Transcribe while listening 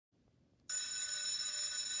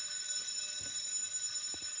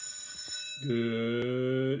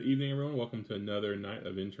Good evening, everyone. Welcome to another night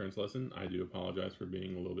of insurance lesson. I do apologize for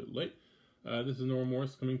being a little bit late. This is Norman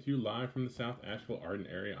Morris coming to you live from the South Asheville-Arden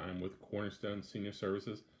area. I'm with Cornerstone Senior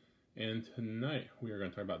Services, and tonight we are going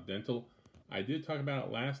to talk about dental. I did talk about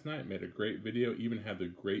it last night, made a great video, even had the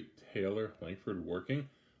great Taylor Langford working.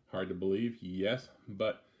 Hard to believe, yes,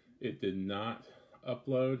 but it did not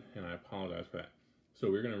upload, and I apologize for that. So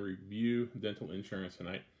we're going to review dental insurance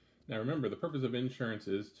tonight. Now remember, the purpose of insurance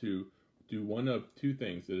is to do one of two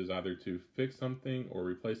things. It is either to fix something or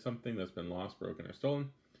replace something that's been lost, broken, or stolen,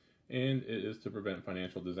 and it is to prevent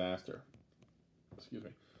financial disaster. Excuse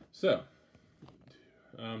me. So,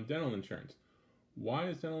 dental insurance. Why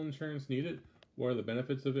is dental insurance needed? What are the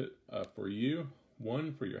benefits of it for you?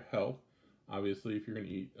 One, for your health. Obviously, if you're going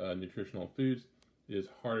to eat nutritional foods, it is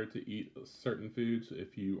harder to eat certain foods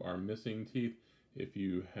if you are missing teeth, if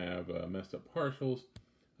you have messed up partials,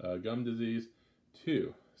 gum disease.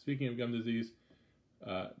 Two, speaking of gum disease,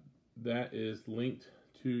 that is linked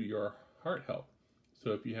to your heart health.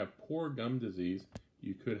 So if you have poor gum disease,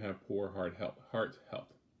 you could have poor heart health.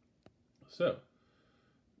 So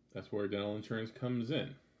that's where dental insurance comes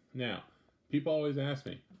in. Now, people always ask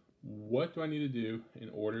me, what do I need to do in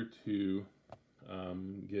order to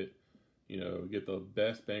get the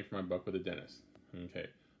best bang for my buck with a dentist? Okay,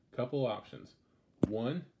 couple options.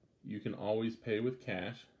 One, you can always pay with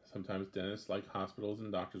cash. Sometimes dentists, like hospitals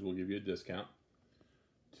and doctors, will give you a discount.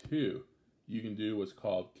 Two, you can do what's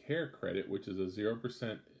called Care Credit, which is a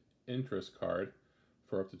 0% interest card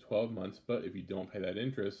for up to 12 months, but if you don't pay that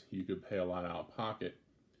interest, you could pay a lot out of pocket.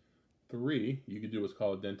 Three, you could do what's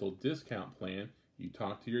called a dental discount plan. You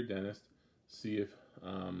talk to your dentist, see if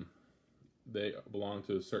they belong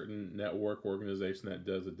to a certain network organization that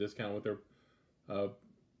does a discount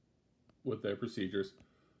with their procedures.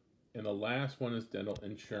 And the last one is dental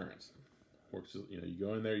insurance. Which is, you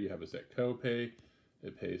go in there, you have a set copay,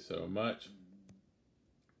 it pays so much,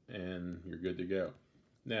 and you're good to go.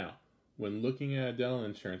 Now, when looking at dental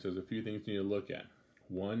insurance, there's a few things you need to look at.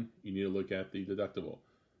 One, you need to look at the deductible,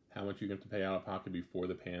 how much you're going to have to pay out of pocket before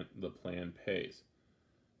the plan pays.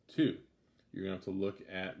 Two, you're going to have to look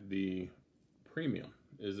at the premium.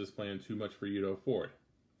 Is this plan too much for you to afford?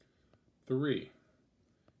 Three,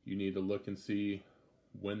 you need to look and see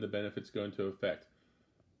when the benefits go into effect.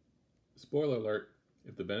 Spoiler alert,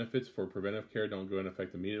 if the benefits for preventive care don't go into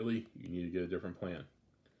effect immediately, you need to get a different plan.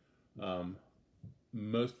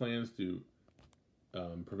 Most plans do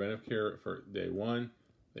preventive care for day one.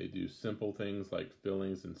 They do simple things like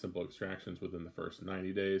fillings and simple extractions within the first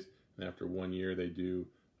 90 days. And after 1 year, they do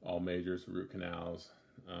all majors, root canals,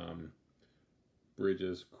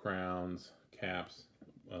 bridges, crowns, caps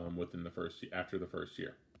after the first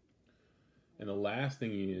year. And the last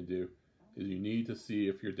thing you need to do is you need to see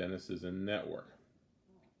if your dentist is in network.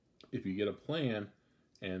 If you get a plan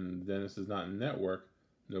and the dentist is not in network,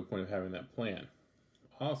 no point of having that plan.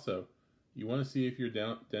 Also, you want to see if your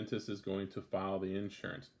dentist is going to file the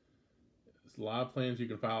insurance. There's a lot of plans you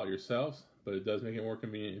can file it yourselves, but it does make it more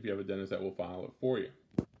convenient if you have a dentist that will file it for you.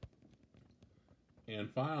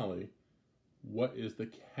 And finally, what is the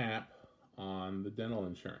cap on the dental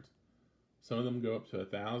insurance? Some of them go up to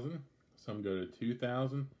 $1,000. Some go to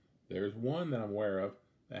 $2,000. There's one that I'm aware of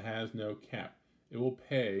that has no cap. It will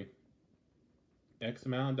pay X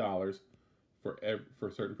amount of dollars for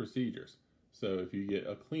certain procedures. So if you get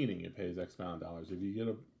a cleaning, it pays X amount of dollars. If you get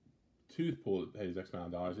a tooth pull, it pays X amount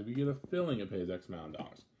of dollars. If you get a filling, it pays X amount of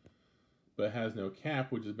dollars. But it has no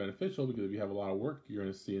cap, which is beneficial because if you have a lot of work you're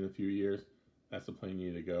going to see in a few years, that's the plan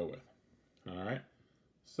you need to go with. All right.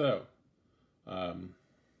 So I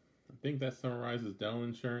think that summarizes dental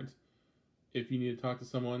insurance. If you need to talk to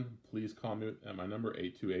someone, please call me at my number,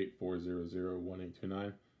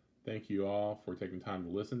 828-400-1829. Thank you all for taking time to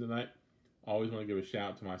listen tonight. Always want to give a shout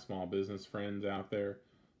out to my small business friends out there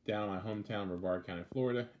down in my hometown, Brevard County,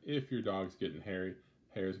 Florida. If your dog's getting hairy,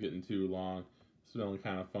 hair's getting too long, smelling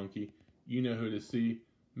kind of funky, you know who to see.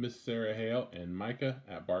 Miss Sarah Hale and Micah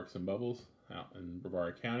at Barks and Bubbles out in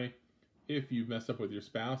Brevard County. If you've messed up with your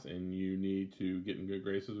spouse and you need to get in good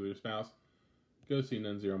graces with your spouse, go see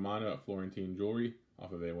Nunzio Romano at Florentine Jewelry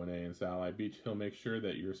off of A1A in Satellite Beach. He'll make sure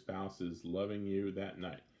that your spouse is loving you that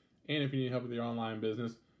night. And if you need help with your online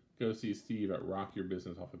business, go see Steve at Rock Your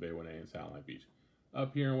Business off of A1A in Satellite Beach.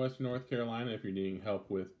 Up here in Western North Carolina, if you're needing help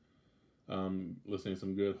with listening to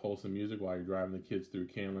some good, wholesome music while you're driving the kids through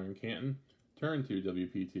Candler and Canton, turn to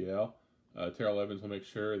WPTL. Terrell Evans will make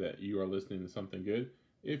sure that you are listening to something good.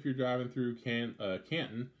 If you're driving through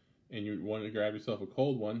Canton and you want to grab yourself a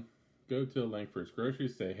cold one, go to Langford's Grocery,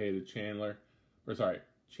 say hey to Channing. Sorry,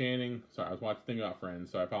 I was watching Think About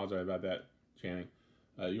Friends, so I apologize about that, Channing.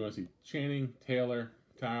 You want to see Channing, Taylor,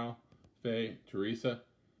 Kyle, Faye, Teresa.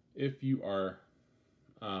 If you are,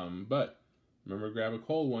 but remember to grab a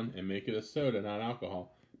cold one and make it a soda, not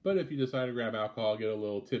alcohol. But if you decide to grab alcohol, get a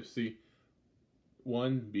little tipsy.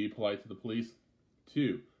 1, be polite to the police.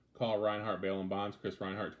 2, call Reinhardt Bail and Bonds, Chris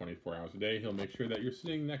Reinhardt, 24 hours a day. He'll make sure that you're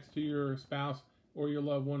sitting next to your spouse or your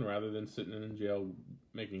loved one rather than sitting in jail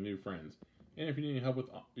making new friends. And if you're needing help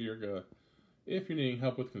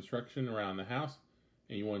with construction around the house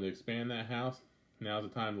and you want to expand that house, now's the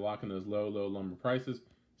time to lock in those low lumber prices.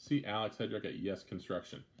 See Alex Hedrick at Yes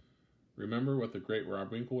Construction. Remember what the great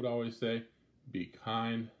Rob Winkle would always say, be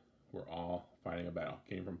kind, we're all fighting a battle.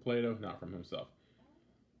 Came from Plato, not from himself.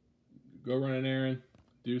 Go run an errand,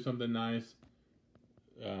 do something nice,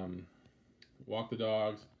 walk the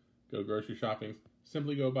dogs, go grocery shopping.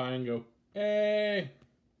 Simply go by and go, hey!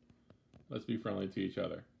 Let's be friendly to each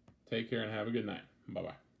other. Take care and have a good night.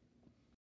 Bye-bye.